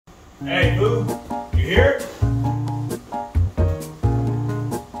Hey, boo, you here?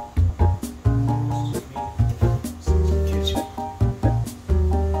 Kitchen.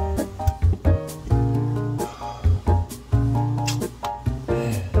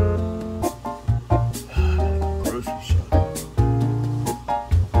 Man. Grocery shop.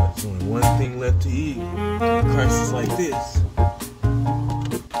 There's only one thing left to eat in a crisis like this.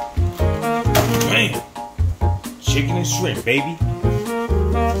 Man, chicken and shrimp, baby.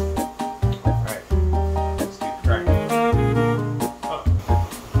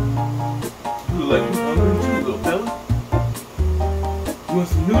 Like you hungry too, little fella? You want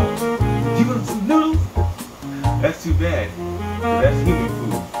some noodles? You want some noodles? That's too bad. That's human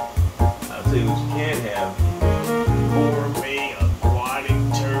food. I'll tell you what you can have. Gourmet aquatic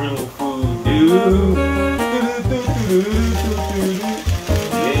turtle food, dude.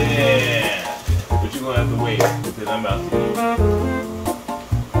 Yeah. But you're gonna have to wait because I'm about to eat.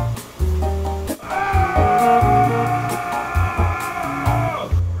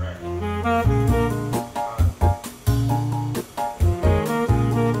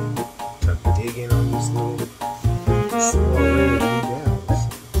 Digging on these little small red gals.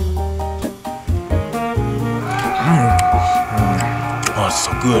 Oh, it's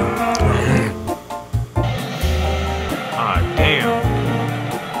so good. Ah, damn.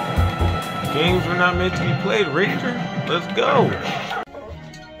 Games were not meant to be played, Richter. Let's go.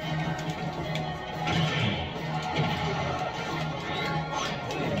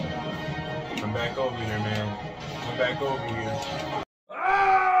 Come back over here, man. Come back over here.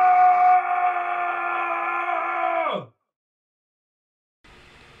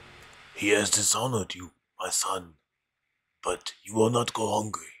 He has dishonored you, my son, but you will not go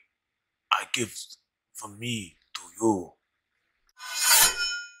hungry. I give from me to you.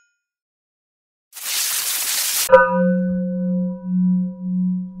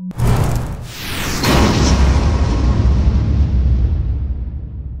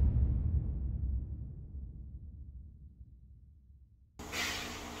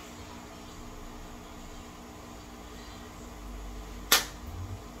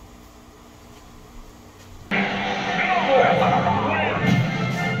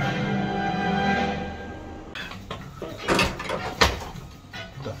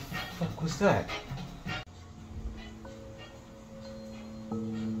 What's that?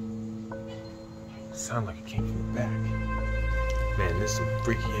 Sound like it came from the back. Man, this is some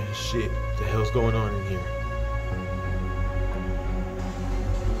freaky ass shit. What the hell's going on in here?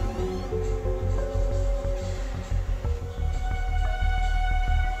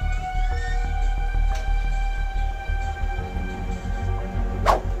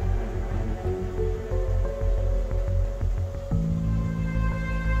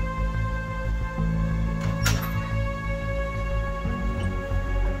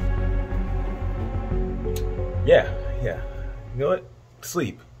 Yeah. You know what?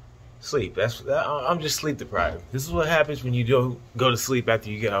 Sleep. I'm just sleep deprived. This is what happens when you don't go to sleep after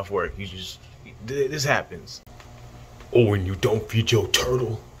you get off work. This happens. Or when you don't feed your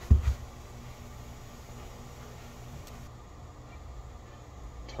turtle.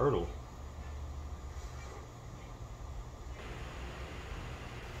 Turtle?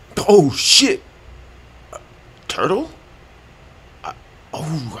 Oh shit! Turtle? I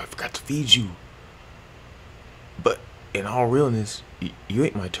forgot to feed you. But in all realness, you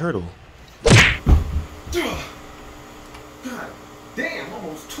ain't my turtle. God damn,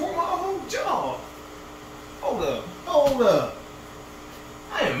 almost tore my whole jaw. Hold up.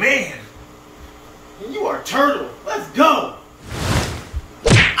 I am man. And you are turtle. Let's go.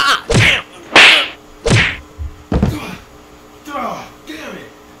 Ah, damn. Damn it.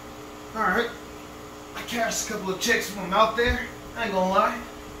 Alright. I cashed a couple of checks from them out there. I ain't gonna lie.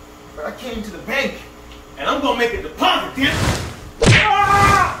 But I came to the bank. And I'm gonna make a deposit, damn it!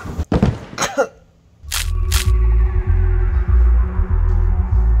 Ah!